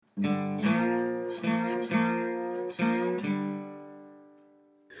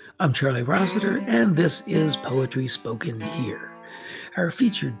I'm Charlie Rossiter, and this is Poetry Spoken Here. Our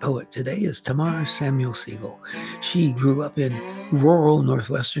featured poet today is Tamar Samuel Siegel. She grew up in rural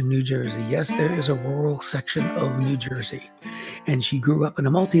northwestern New Jersey. Yes, there is a rural section of New Jersey. And she grew up in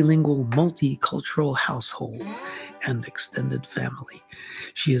a multilingual, multicultural household and extended family.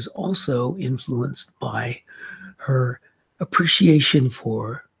 She is also influenced by her appreciation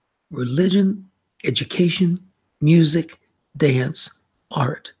for religion, education, music, dance,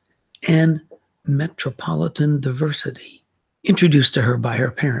 art, and metropolitan diversity, introduced to her by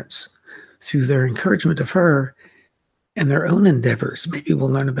her parents through their encouragement of her and their own endeavors. Maybe we'll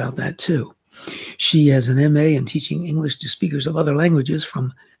learn about that too. She has an MA in teaching English to speakers of other languages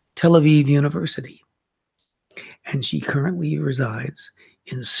from Tel Aviv University, and she currently resides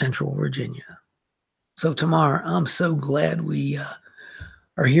in Central Virginia. So, Tamar, I'm so glad we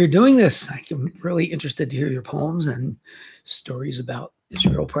are here doing this. I'm really interested to hear your poems and stories about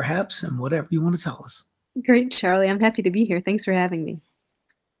Israel, perhaps, and whatever you want to tell us. Great, Charlie. I'm happy to be here. Thanks for having me.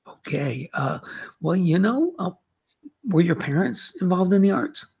 Okay. Well, were your parents involved in the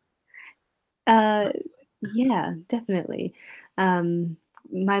arts? Yeah, definitely.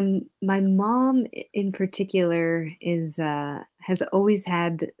 My mom in particular is has always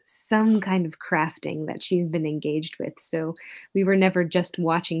had some kind of crafting that she's been engaged with. So we were never just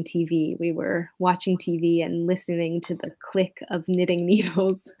watching TV. We were watching TV and listening to the click of knitting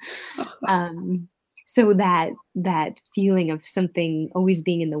needles. Um, so that feeling of something always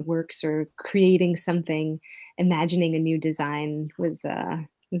being in the works or creating something, imagining a new design was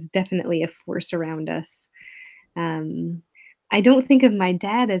definitely a force around us. Um, I don't think of my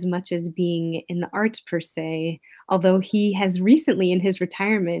dad as much as being in the arts per se, although he has recently in his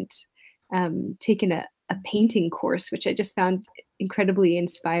retirement taken a painting course, which I just found incredibly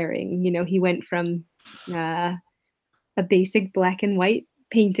inspiring. You know, he went from uh, a basic black and white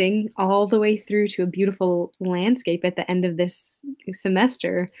painting all the way through to a beautiful landscape at the end of this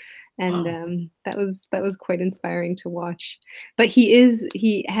semester, and Wow. that was quite inspiring to watch. But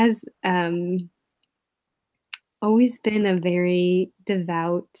he has always been a very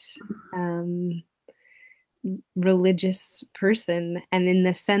devout, um, religious person, and in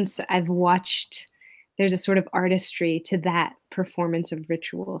the sense I've watched there's a sort of artistry to that performance of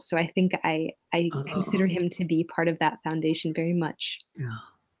ritual. So I think I Uh, consider him to be part of that foundation very much. yeah.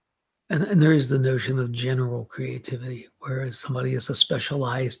 And there is the notion of general creativity, whereas somebody is a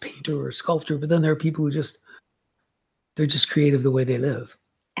specialized painter or sculptor, but then there are people who they're just creative the way they live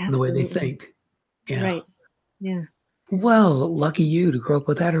and the way they Absolutely. think. Yeah. Right. Yeah. Well, lucky you to grow up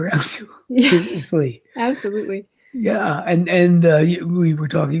with that around you. Yes. Seriously. Absolutely. Yeah, we were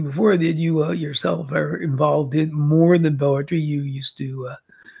talking before that you yourself are involved in more than poetry. You used to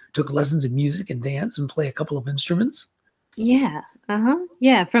took lessons in music and dance and play a couple of instruments. Yeah. Uh-huh.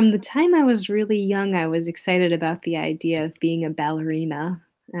 Yeah, from the time I was really young, I was excited about the idea of being a ballerina,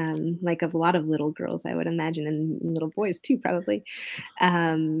 like of a lot of little girls, I would imagine, and little boys too, probably.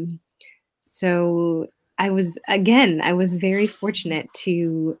 Um, so I was very fortunate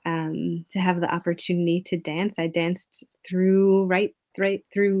to have the opportunity to dance. I danced through right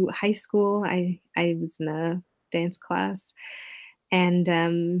through high school. I was in a dance class,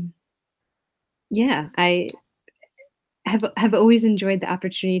 and yeah, I have always enjoyed the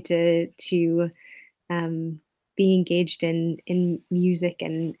opportunity to um, be engaged in music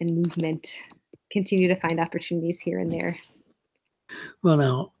and movement. Continue to find opportunities here and there. Well,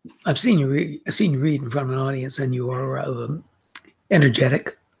 now I've seen you read. I've seen you read in front of an audience, and you are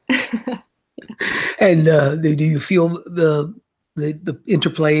energetic. And do you feel the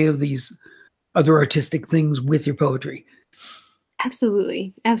interplay of these other artistic things with your poetry?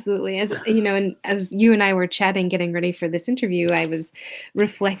 Absolutely, absolutely. As you know, and as you and I were chatting, getting ready for this interview, I was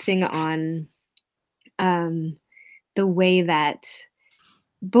reflecting on um, the way that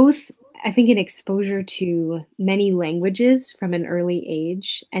both I think an exposure to many languages from an early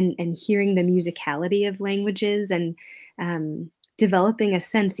age and hearing the musicality of languages and developing a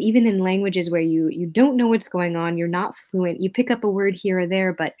sense even in languages where you don't know what's going on, you're not fluent, you pick up a word here or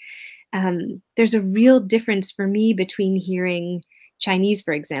there, but there's a real difference for me between hearing Chinese,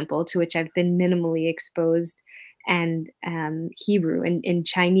 for example, to which I've been minimally exposed, and Hebrew. And in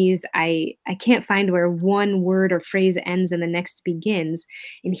Chinese, I can't find where one word or phrase ends and the next begins.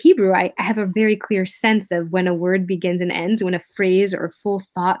 In Hebrew, I have a very clear sense of when a word begins and ends, when a phrase or a full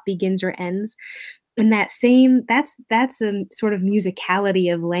thought begins or ends. And that's a sort of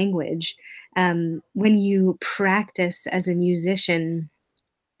musicality of language. When you practice as a musician,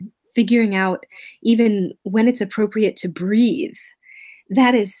 figuring out even when it's appropriate to breathe,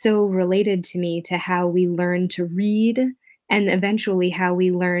 that is so related to me to how we learn to read and eventually how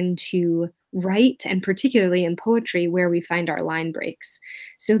we learn to write, and particularly in poetry, where we find our line breaks.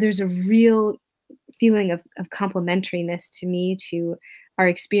 So there's a real feeling of complementariness to me to our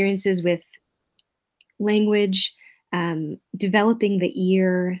experiences with language, developing the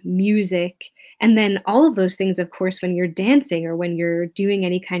ear, music, and then all of those things, of course, when you're dancing or when you're doing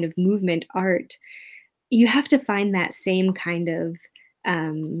any kind of movement art, you have to find that same kind of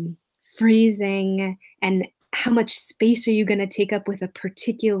um, phrasing, and how much space are you going to take up with a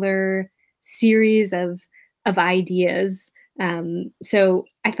particular series of ideas. So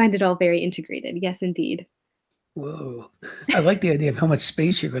I find it all very integrated. Yes, indeed. Whoa. I like the idea of how much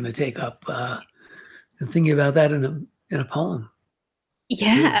space you're going to take up, and thinking about that in a poem too.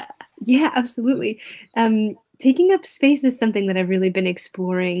 Yeah, yeah, absolutely. Taking up space is something that I've really been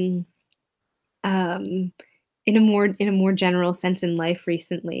exploring um, in a more general sense in life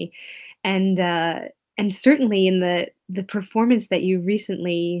recently, and certainly in the performance that you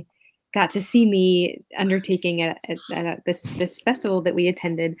recently got to see me undertaking at this festival that we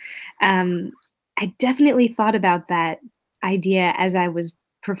attended. um, I definitely thought about that idea as I was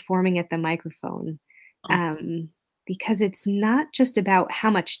performing at the microphone, Oh, um, because it's not just about how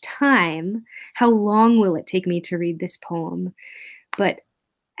much time, how long will it take me to read this poem, but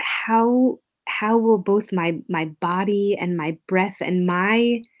how how will both my body and my breath and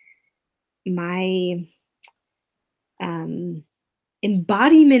my um,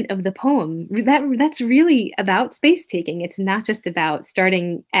 embodiment of the poem, that's really about space taking. It's not just about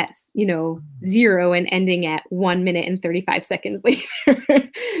starting at 0 and ending at 1 minute and 35 seconds later.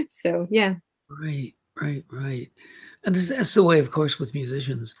 So yeah. right, right, right. And that's the way, of course, with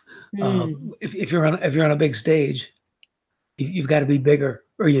musicians. Mm, If you're on a big stage, you've got to be bigger,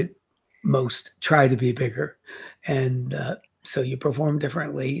 or you most try to be bigger, and so you perform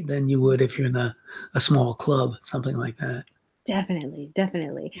differently than you would if you're in a small club, something like that. definitely,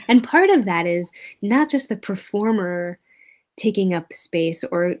 definitely. And part of that is not just the performer taking up space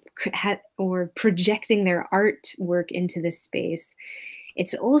or or projecting their artwork into this space.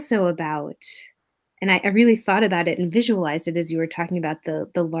 It's also about, and I really thought about it and visualized it as you were talking about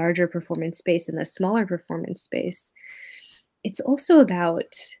the larger performance space and the smaller performance space. It's also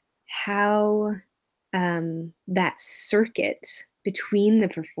about how that circuit between the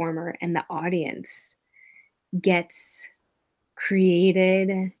performer and the audience gets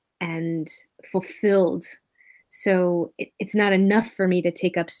created and fulfilled. So it's not enough for me to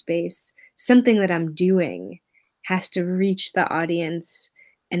take up space. Something that I'm doing has to reach the audience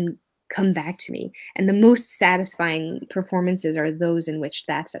and come back to me. And the most satisfying performances are those in which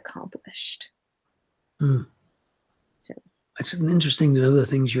that's accomplished. Hmm. So It's interesting to know the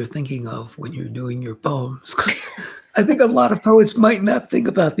things you're thinking of when you're doing your poems, because I think a lot of poets might not think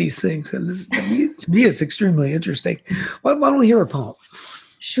about these things, and this to me it's extremely interesting. Why don't we hear a poem?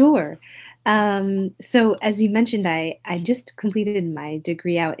 sure. So as you mentioned, I just completed my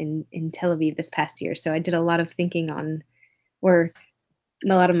degree out in Tel Aviv this past year. So I did a lot of thinking on, or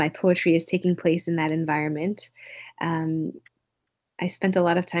a lot of my poetry is taking place in that environment. Um, I spent a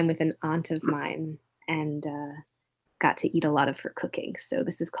lot of time with an aunt of mine and got to eat a lot of her cooking. So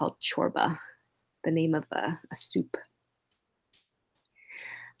this is called chorba, the name of a soup.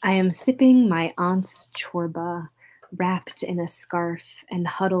 I am sipping my aunt's chorba, wrapped in a scarf and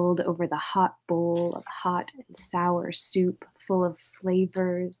huddled over the hot bowl of hot and sour soup full of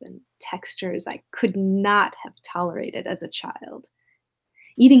flavors and textures I could not have tolerated as a child.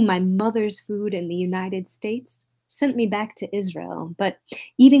 Eating my mother's food in the United States sent me back to Israel, but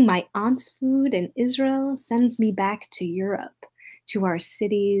eating my aunt's food in Israel sends me back to Europe, to our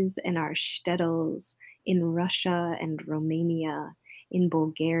cities and our shtetls in Russia and Romania, in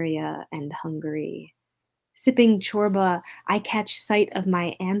Bulgaria and Hungary. Sipping chorba, I catch sight of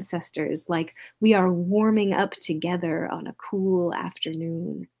my ancestors like we are warming up together on a cool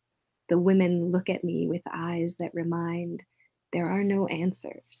afternoon. The women look at me with eyes that remind there are no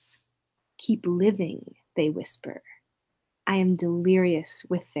answers. Keep living, they whisper. I am delirious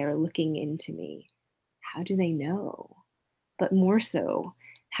with their looking into me. How do they know? But more so,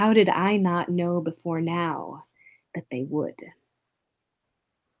 how did I not know before now that they would?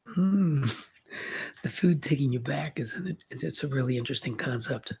 Hmm. The food taking you back it's a really interesting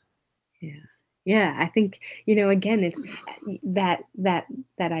concept. Yeah. Yeah, I think, again, it's that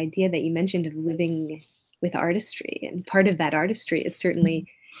idea that you mentioned of living with artistry. And part of that artistry is certainly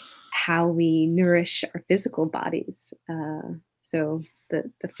how we nourish our physical bodies. So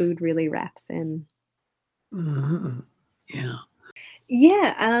the food really wraps in. Mhm. Yeah.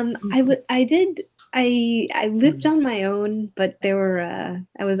 Yeah, I Mhm. would I did. I lived on my own, but there were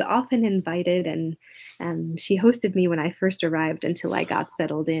I was often invited, and she hosted me when I first arrived until I got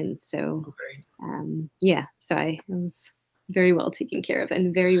settled in. So Okay. yeah, so I was very well taken care of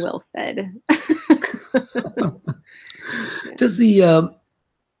and very well fed. Yeah. Does the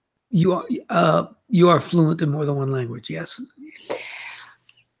you are fluent in more than one language? Yes.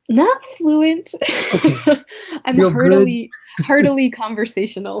 Not fluent. Okay. I'm Real good. heartily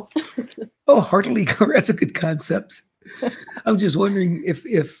conversational. Oh, heartily. That's a good concept. I'm just wondering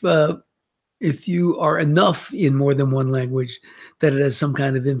if you are enough in more than one language that it has some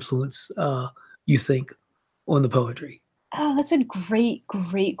kind of influence, you think, on the poetry. Oh, that's a great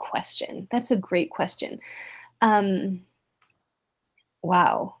question. That's a great question. Um,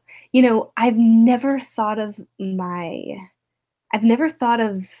 wow. You know, I've never thought of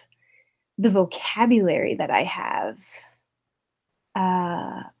the vocabulary that I have,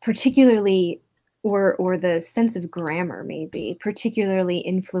 particularly, or the sense of grammar maybe, particularly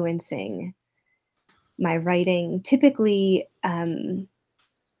influencing my writing. Typically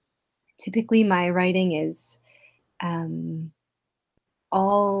my writing is um,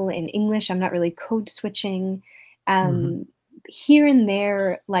 all in English. I'm not really code switching. Mhm. Um, Here and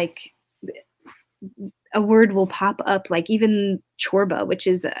there, like a word will pop up, like even chorba, which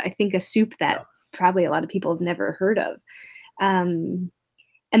is, I think, a soup Yeah. that probably a lot of people have never heard of. Um,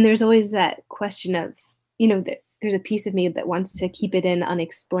 and there's always that question of, that there's a piece of me that wants to keep it in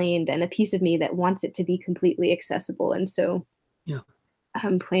unexplained, and a piece of me that wants it to be completely accessible. And so Yeah.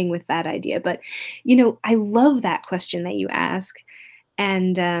 I'm playing with that idea. But, I love that question that you ask.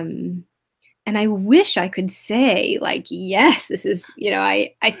 And, and I wish I could say like, yes, this is,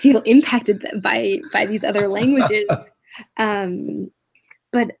 I feel impacted by these other languages. Um,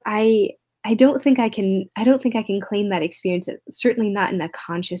 but I don't think I can claim that experience, certainly not in a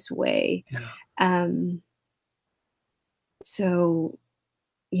conscious way. Yeah. Um, so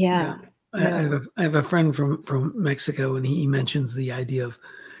Yeah. yeah, no. I have a friend from Mexico, and he mentions the idea of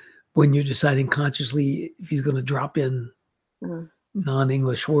when you're deciding consciously if he's going to drop in uh,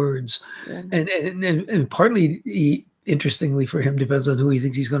 non-English words, yeah, and partly interestingly for him depends on who he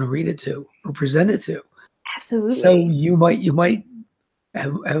thinks he's going to read it to or present it to. So absolutely. you might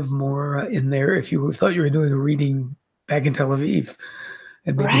have more in there if you thought you were doing a reading back in Tel Aviv,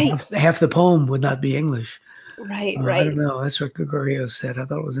 and maybe Right, half the poem would not be English. right, I don't right. know. That's what Gregorio said. I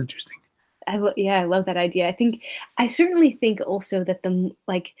thought it was interesting. Yeah, I love that idea. I certainly think also that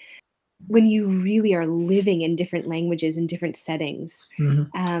like when you really are living in different languages in different settings, Mhm.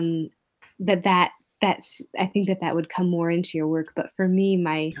 um, that that that's I think that that would come more into your work. But for me,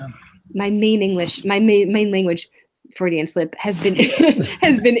 Yeah. my main language, Freudian slip, has been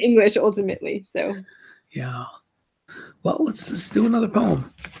has been English ultimately. So Yeah. Well, let's do another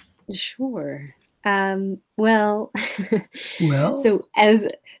poem. sure. Well, Well, so as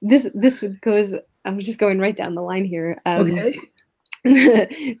this goes, I'm just going right down the line here. okay.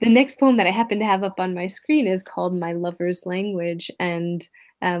 The next poem that I happen to have up on my screen is called My Lover's Language, and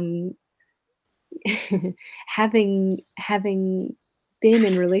um, having been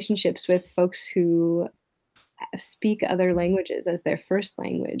in relationships with folks who speak other languages as their first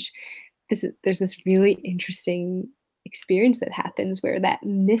language, there's this really interesting experience that happens where that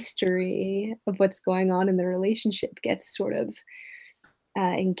mystery of what's going on in the relationship gets sort of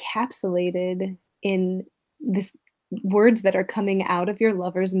encapsulated in this words that are coming out of your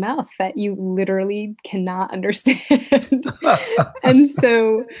lover's mouth that you literally cannot understand. And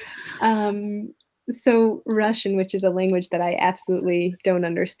um, so Russian, which is a language that I absolutely don't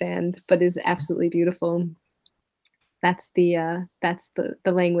understand, but is absolutely beautiful. That's the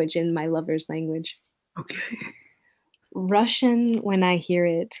language in My Lover's Language. Okay. Russian, when I hear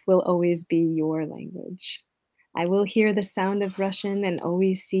it, will always be your language. I will hear the sound of Russian and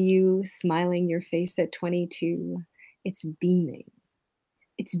always see you smiling your face at 22. It's beaming.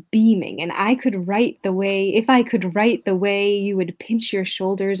 It's beaming. And I could write the way, if I could write the way you would pinch your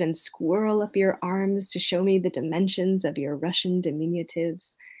shoulders and squirrel up your arms to show me the dimensions of your Russian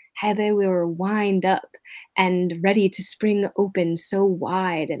diminutives, how they were wind up and ready to spring open so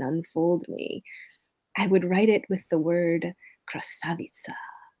wide and unfold me. I would write it with the word krasavitsa,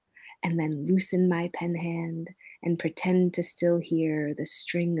 and then loosen my pen hand and pretend to still hear the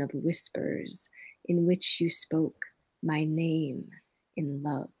string of whispers in which you spoke my name in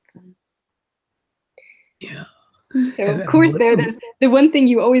love. Yeah. So And, of and course what, there's the one thing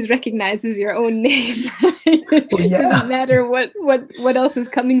you always recognize is your own name, right? well, It doesn't yeah. matter what else is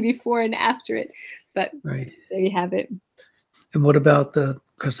coming before and after it. But Right. there you have it. And what about the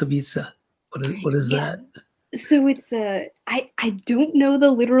Krasavica? What is Yeah. that? So it's I don't know the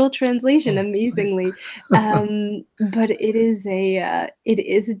literal translation, Oh, right. amazingly, but it is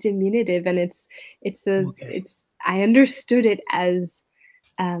a diminutive, and Okay. it's I understood it as,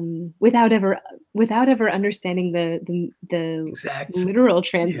 without ever understanding the Exact. literal Yeah.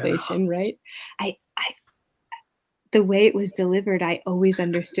 translation, right? I the way it was delivered, I always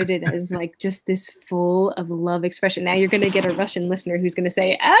understood it as, like, just this full of love expression. Now you're gonna get a Russian listener who's gonna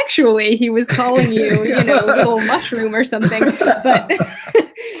say, "Actually, he was calling you, little mushroom or something," but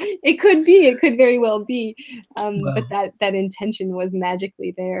it could very well be, but Well, that intention was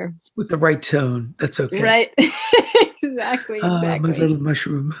magically there. with the right tone, that's okay. Right. Exactly, Ah, my exactly. little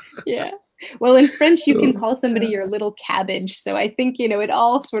mushroom. Yeah. Well, in French, you can Oh, call somebody yeah. your little cabbage, so I think, it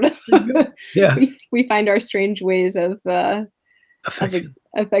all sort of There you go. Yeah. we find our strange ways of Affection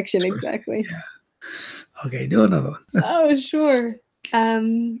affection, expressing. exactly. Yeah. Okay, do another one. Oh, sure.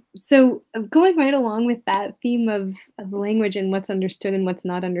 So, going right along with that theme of language and what's understood and what's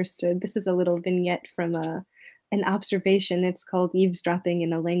not understood, this is a little vignette from an observation. It's called "Eavesdropping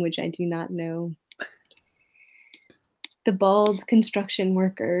in a Language I Do Not Know." The bald construction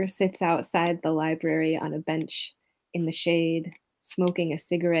worker sits outside the library on a bench in the shade, smoking a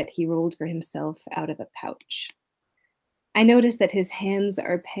cigarette he rolled for himself out of a pouch. I notice that his hands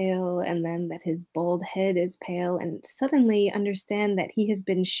are pale and then that his bald head is pale, and suddenly understand that he has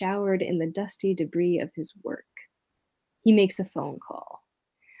been showered in the dusty debris of his work. He makes a phone call.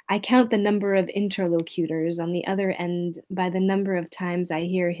 I count the number of interlocutors on the other end by the number of times I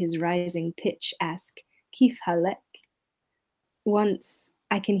hear his rising pitch ask, Kif halek? Once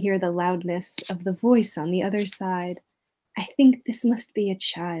I can hear the loudness of the voice on the other side. I think this must be a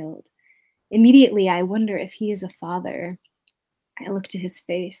child. Immediately I wonder if he is a father. I look to his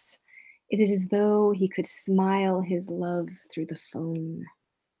face. It is as though he could smile his love through the phone.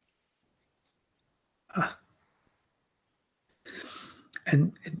 Ah,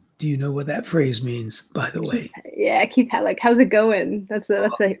 and do you know what that phrase means, by the Keep, way? yeah, keep like, how's it going? That's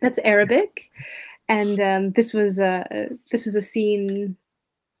Yeah. Arabic, and this was a scene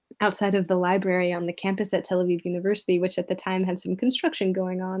outside of the library on the campus at Tel Aviv University, which at the time had some construction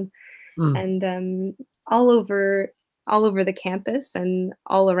going on, Mm, and all over all over the campus and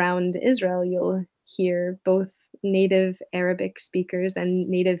all around Israel, you'll hear both native Arabic speakers and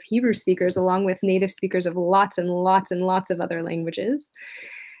native Hebrew speakers, along with native speakers of lots and lots and lots of other languages.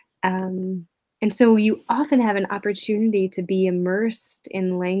 Um, and so you often have an opportunity to be immersed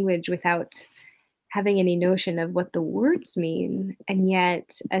in language without having any notion of what the words mean. And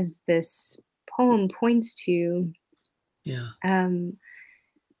yet, as this poem points to, yeah. um,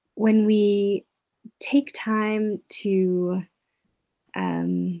 when we take time to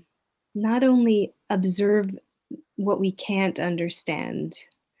um, not only observe what we can't understand,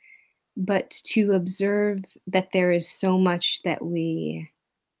 but to observe that there is so much that we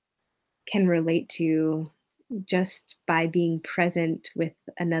can relate to just by being present with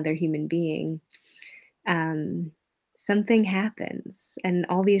another human being. um, Something happens and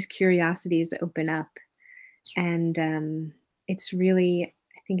all these curiosities open up, and it's really,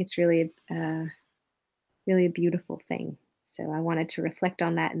 I think it's really really a beautiful thing. So I wanted to reflect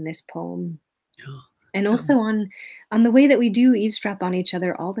on that in this poem, Yeah. and Um, also on the way that we do eavesdrop on each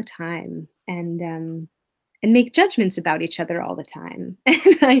other all the time, and make judgments about each other all the time.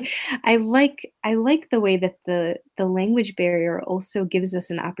 And I like the way that the language barrier also gives us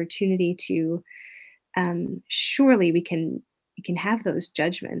an opportunity to, surely we can have those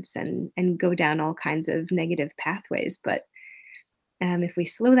judgments and go down all kinds of negative pathways, but if we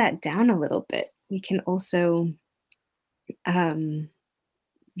slow that down a little bit, we can also, um,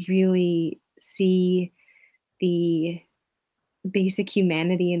 really see the basic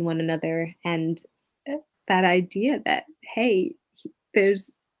humanity in one another, and that idea that, hey,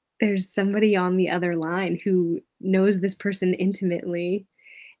 there's somebody on the other line who knows this person intimately,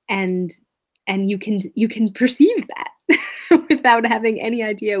 and you can perceive that without having any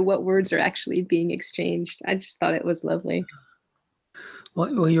idea what words are actually being exchanged. I just thought it was lovely.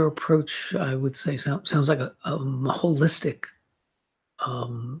 well, your approach, I would say, sounds like a holistic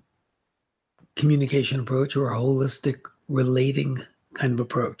um, communication approach or a holistic relating kind of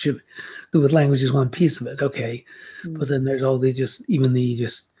approach. With language is one piece of it, okay, Mm. but then there's all the just even the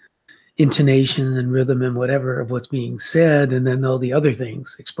just intonation and rhythm and whatever of what's being said, and then all the other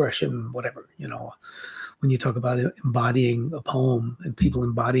things, expression, whatever. When you talk about embodying a poem and people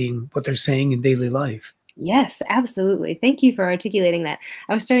embodying what they're saying in daily life. Yes, absolutely. Thank you for articulating that.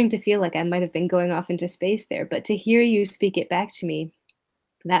 I was starting to feel like I might have been going off into space there, but to hear you speak it back to me,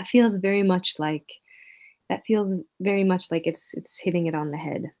 that feels very much like that feels very much like it's hitting it on the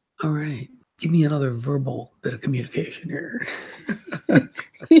head. All right. Give me another verbal bit of communication here.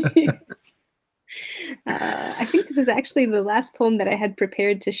 I think this is actually the last poem that I had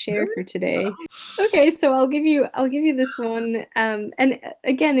prepared to share Really? for today. Okay, so I'll give you this one. And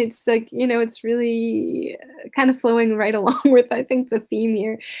again, it's like, it's really kind of flowing right along with, I think, the theme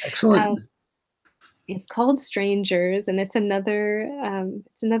here. Excellent. Um, it's called Strangers, and it's another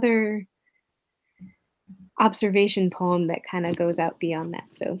observation poem that kind of goes out beyond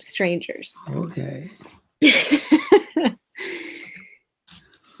that. So, Strangers. Okay.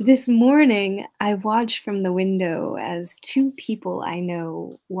 This morning, I watch from the window as two people I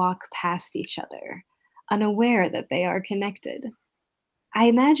know walk past each other, unaware that they are connected. I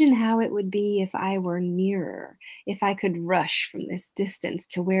imagine how it would be if I were nearer, if I could rush from this distance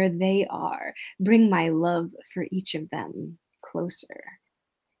to where they are, bring my love for each of them closer.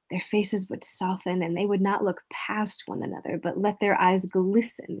 Their faces would soften and they would not look past one another, but let their eyes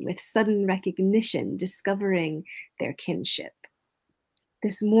glisten with sudden recognition, discovering their kinship.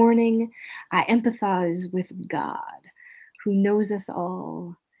 This morning, I empathize with God, who knows us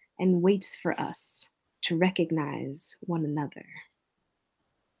all and waits for us to recognize one another.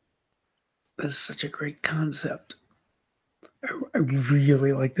 That's such a great concept. I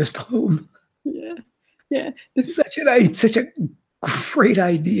really like this poem. Yeah, yeah. It's such a great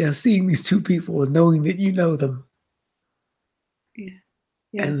idea, seeing these two people and knowing that you know them. Yeah,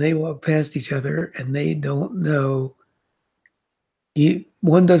 yeah, And they walk past each other and they don't know.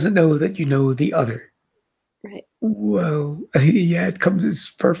 One doesn't know that you know the other. right. Whoa. Yeah,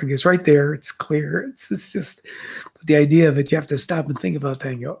 it's perfect. It's right there. It's clear. It's just the idea of it. You have to stop and think about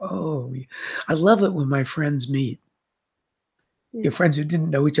that and go, oh, I love it when my friends meet. Yeah. Your friends who didn't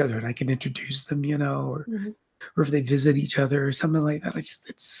know each other and I can introduce them, Mhm. or if they visit each other or something like that.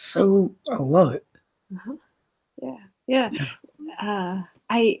 I love it. Uh-huh. Yeah, yeah. Yeah.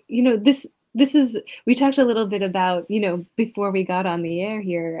 This is, we talked a little bit about, before we got on the air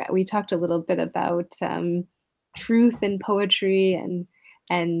here, we talked a little bit about truth and poetry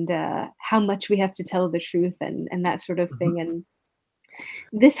and how much we have to tell the truth and that sort of Mhm. thing. And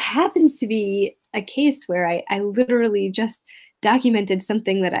this happens to be a case where I literally just documented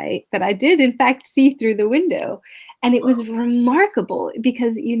something that I did in fact see through the window. And it was remarkable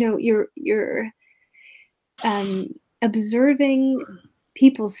because you're um, observing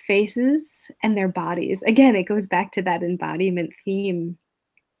people's faces and their bodies. Again, it goes back to that embodiment theme.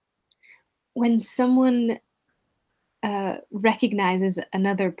 When someone recognizes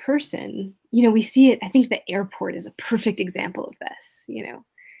another person, we see it. I think the airport is a perfect example of this.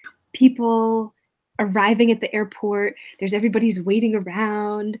 People arriving at the airport, there's everybody's waiting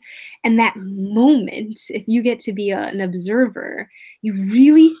around. And that moment, if you get to be an observer, you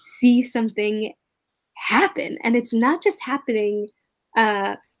really see something happen. And it's not just happening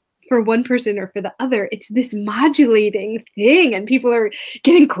uh, for one person or for the other, it's this modulating thing. And people are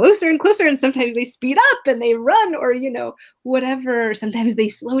getting closer and closer. And sometimes they speed up and they run or, whatever. Sometimes they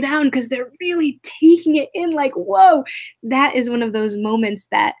slow down because they're really taking it in like, whoa. That is one of those moments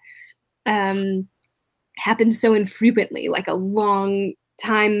that um, happens so infrequently, like a long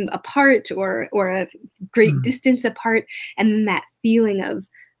time apart or a great Mm. distance apart, and then that feeling of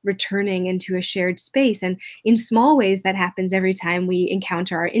returning into a shared space. And in small ways, that happens every time we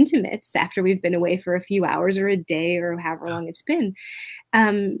encounter our intimates after we've been away for a few hours or a day or however long it's been.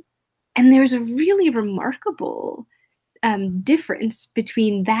 Um, and there's a really remarkable difference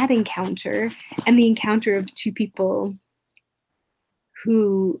between that encounter and the encounter of two people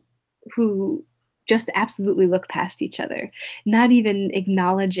who who just absolutely look past each other, not even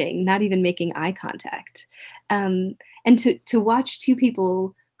acknowledging, not even making eye contact. And to watch two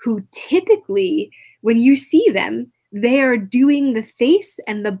people who typically, when you see them, they are doing the face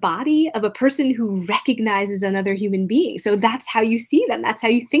and the body of a person who recognizes another human being. So that's how you see them. That's how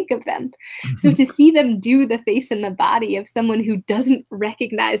you think of them. So to see them do the face and the body of someone who doesn't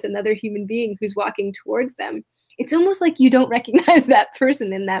recognize another human being who's walking towards them, it's almost like you don't recognize that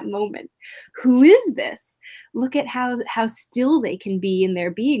person in that moment. Who is this? Look at how still they can be in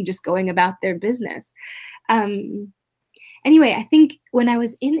their being, just going about their business. Um, anyway, I think when I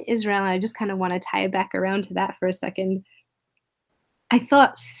was in Israel, and I just kind of want to tie it back around to that for a second, I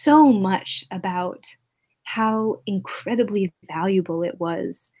thought so much about how incredibly valuable it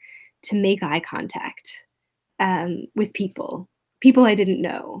was to make eye contact with people I didn't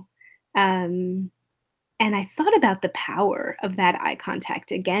know. Um, and I thought about the power of that eye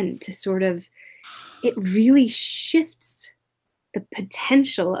contact again to sort of, it really shifts the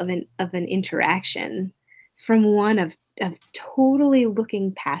potential of an interaction from one of totally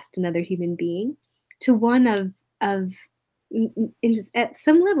looking past another human being to one of at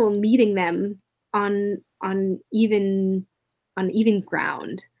some level meeting them on even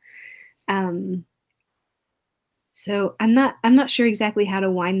ground. Um, so I'm not sure exactly how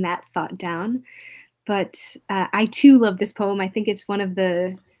to wind that thought down, but I too love this poem. I think it's one of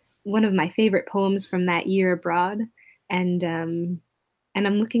my favorite poems from that year abroad, and and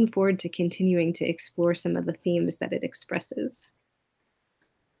I'm looking forward to continuing to explore some of the themes that it expresses.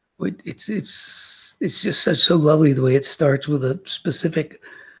 It's just so lovely the way it starts with a specific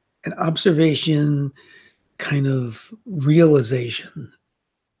an observation, kind of realization,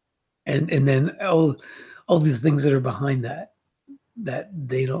 and then all the things that are behind that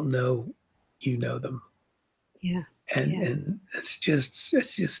they don't know you know them. Yeah. And it's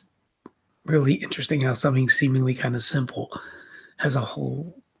just really interesting how something seemingly kind of simple has a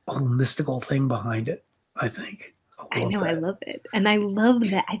whole mystical thing behind it, I think. I know, I love it. And I love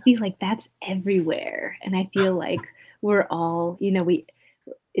that. I feel like that's everywhere. And I feel like we're all,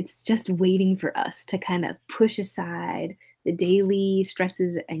 it's just waiting for us to kind of push aside the daily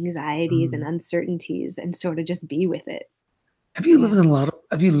stresses, anxieties, and uncertainties and sort of just be with it. Have you lived in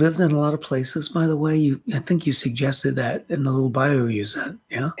a lot of places, by the way? I think you suggested that in the little bio you sent,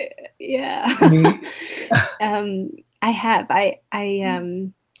 yeah? Yeah. I mean, I have.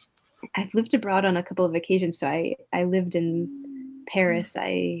 I've lived abroad on a couple of occasions. So I lived in Paris.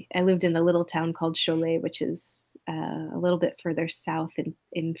 I lived in a little town called Cholet, which is a little bit further south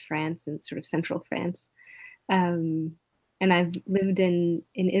in France, in sort of central France. And I've lived in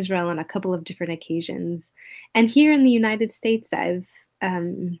Israel on a couple of different occasions. And here in the United States, I've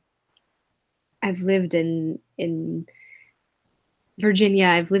lived in Virginia,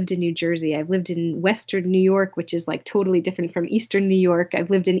 I've lived in New Jersey, I've lived in Western New York, which is like totally different from Eastern New York.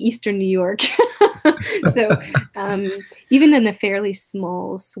 I've lived in Eastern New York. So even in a fairly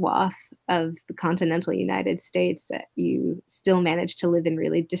small swath of the continental United States, you still manage to live in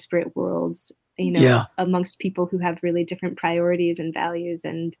really disparate worlds, amongst people who have really different priorities and values.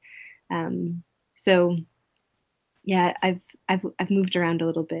 And so, yeah, I've moved around a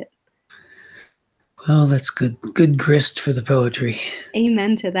little bit. Well, that's good grist for the poetry.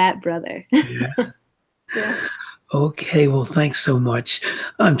 Amen to that, brother. Yeah. Yeah. Okay, well, thanks so much.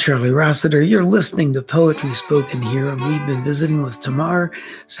 I'm Charlie Rossiter. You're listening to Poetry Spoken Here, and we've been visiting with Tamar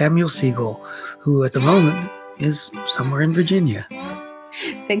Samuel Siegel, who at the moment is somewhere in Virginia.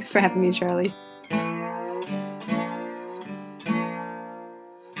 Thanks for having me, Charlie.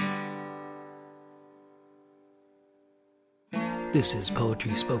 This is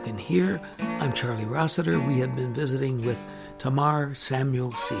Poetry Spoken Here. I'm Charlie Rossiter. We have been visiting with Tamar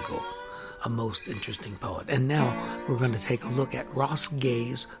Samuel Siegel, a most interesting poet. And now we're going to take a look at Ross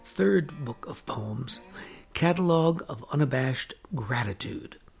Gay's third book of poems, Catalogue of Unabashed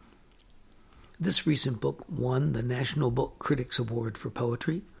Gratitude. This recent book won the National Book Critics Award for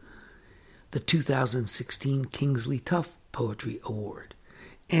Poetry, the 2016 Kingsley Tuff Poetry Award,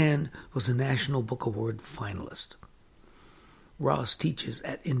 and was a National Book Award finalist. Ross teaches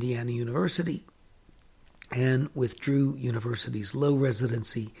at Indiana University and with Drew University's low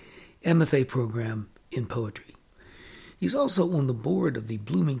residency MFA program in poetry. He's also on the board of the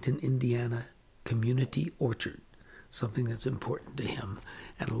Bloomington, Indiana Community Orchard, something that's important to him,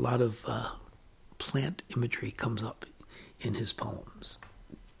 and a lot of plant imagery comes up in his poems.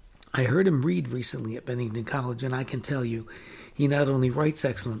 I heard him read recently at Bennington College, and I can tell you, he not only writes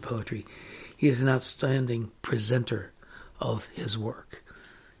excellent poetry, he is an outstanding presenter of his work.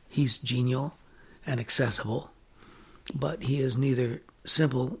 He's genial and accessible, but he is neither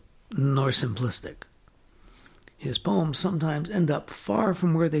simple nor simplistic. His poems sometimes end up far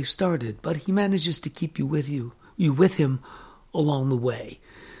from where they started, but he manages to keep you with him along the way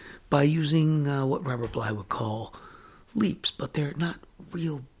by using what Robert Bly would call leaps, but they're not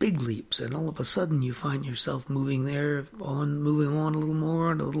real big leaps, and all of a sudden you find yourself moving on a little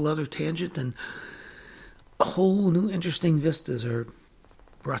more on a little other tangent, and whole new interesting vistas are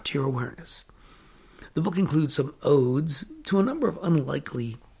brought to your awareness. The book includes some odes to a number of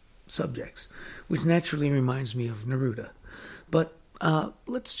unlikely subjects, which naturally reminds me of Neruda. But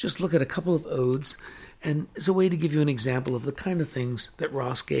let's just look at a couple of odes, and as a way to give you an example of the kind of things that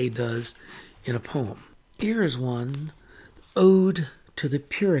Ross Gay does in a poem. Here is one, Ode to the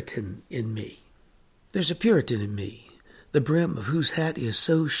Puritan in Me. There's a Puritan in me, the brim of whose hat is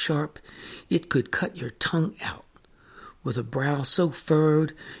so sharp it could cut your tongue out, with a brow so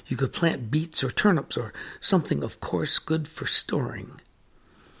furrowed you could plant beets or turnips or something of course good for storing.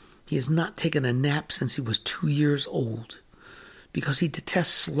 He has not taken a nap since he was 2 years old, because he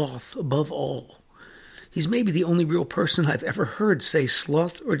detests sloth above all. He's maybe the only real person I've ever heard say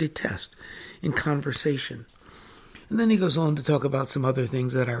sloth or detest in conversation. And then he goes on to talk about some other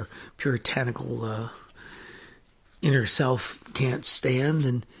things that our puritanical inner self can't stand.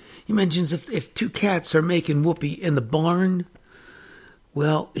 And he mentions if two cats are making whoopee in the barn,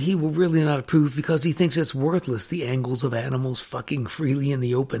 well, he will really not approve because he thinks it's worthless, the angles of animals fucking freely in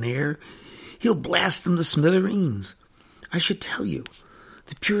the open air. He'll blast them to smithereens. I should tell you,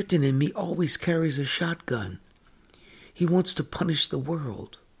 the Puritan in me always carries a shotgun. He wants to punish the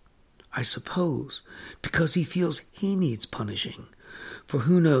world, I suppose, because he feels he needs punishing for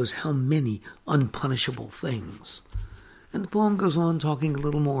who knows how many unpunishable things. And the poem goes on talking a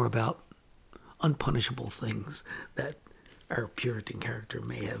little more about unpunishable things that our Puritan character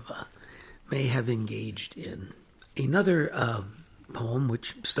may have engaged in. Another poem,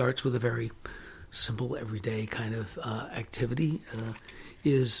 which starts with a very simple, everyday kind of activity,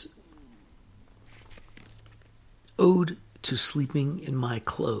 is Ode to Sleeping in My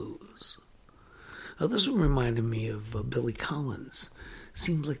Clothes. Now, this one reminded me of Billy Collins.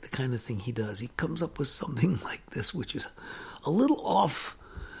 Seems like the kind of thing he does. He comes up with something like this, which is a little off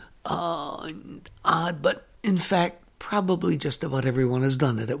and odd, but in fact, probably just about everyone has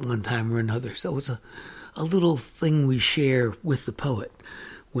done it at one time or another. So it's a little thing we share with the poet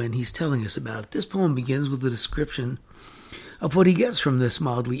when he's telling us about it. This poem begins with a description of what he gets from this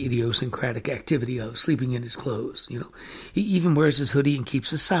mildly idiosyncratic activity of sleeping in his clothes. You know, he even wears his hoodie and keeps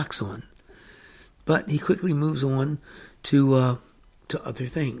his socks on. But he quickly moves on to other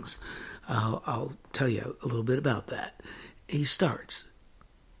things. I'll tell you a little bit about that. He starts,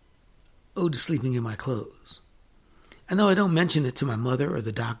 Ode to Sleeping in My Clothes. And though I don't mention it to my mother or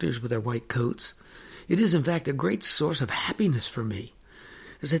the doctors with their white coats, it is in fact a great source of happiness for me,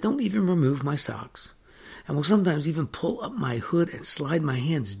 as I don't even remove my socks, and will sometimes even pull up my hood and slide my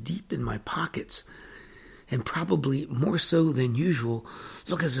hands deep in my pockets, and probably more so than usual,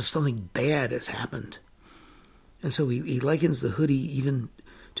 look as if something bad has happened. And so he likens the hoodie even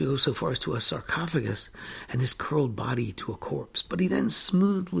to go so far as to a sarcophagus and his curled body to a corpse. But he then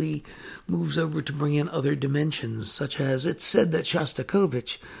smoothly moves over to bring in other dimensions, such as it's said that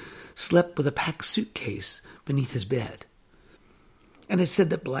Shostakovich slept with a packed suitcase beneath his bed. And it's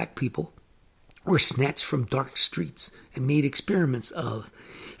said that black people were snatched from dark streets and made experiments of.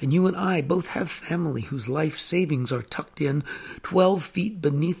 And you and I both have family whose life savings are tucked in 12 feet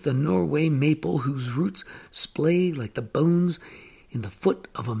beneath the Norway maple, whose roots splay like the bones in the foot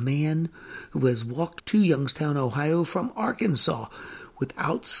of a man who has walked to Youngstown, Ohio from Arkansas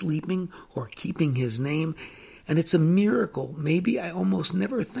without sleeping or keeping his name. And it's a miracle maybe I almost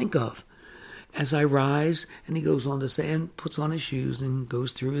never think of. As I rise, and he goes on to say, and puts on his shoes and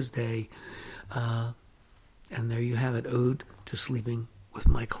goes through his day. And there you have it, Ode to Sleeping with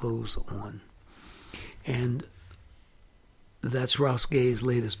My Clothes On. And that's Ross Gay's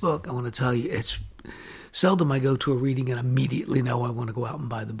latest book. I want to tell you, it's seldom I go to a reading and immediately know I want to go out and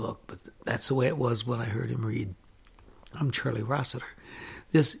buy the book, but that's the way it was when I heard him read. I'm Charlie Rossiter.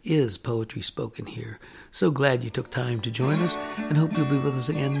 This is Poetry Spoken Here. So glad you took time to join us, and hope you'll be with us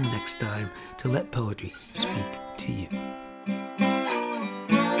again next time to let poetry speak to you.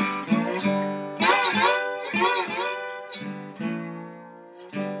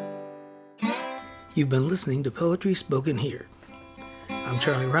 You've been listening to Poetry Spoken Here. I'm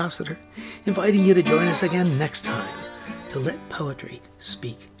Charlie Rossiter, inviting you to join us again next time to let poetry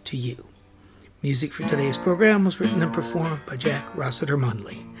speak to you. Music for today's program was written and performed by Jack Rossiter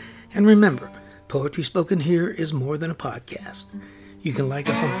Mundley. And remember, Poetry Spoken Here is more than a podcast. You can like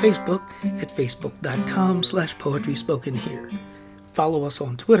us on Facebook at facebook.com/poetryspokenhere. Follow us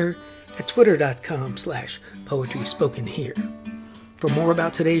on Twitter at twitter.com/poetryspokenhere. For more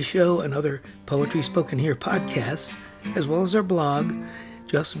about today's show and other Poetry Spoken Here podcasts, as well as our blog,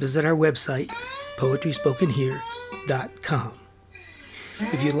 just visit our website, poetryspokenhere.com.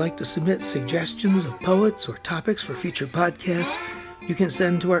 If you'd like to submit suggestions of poets or topics for future podcasts, you can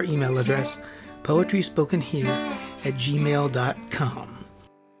send to our email address, poetryspokenhere@gmail.com.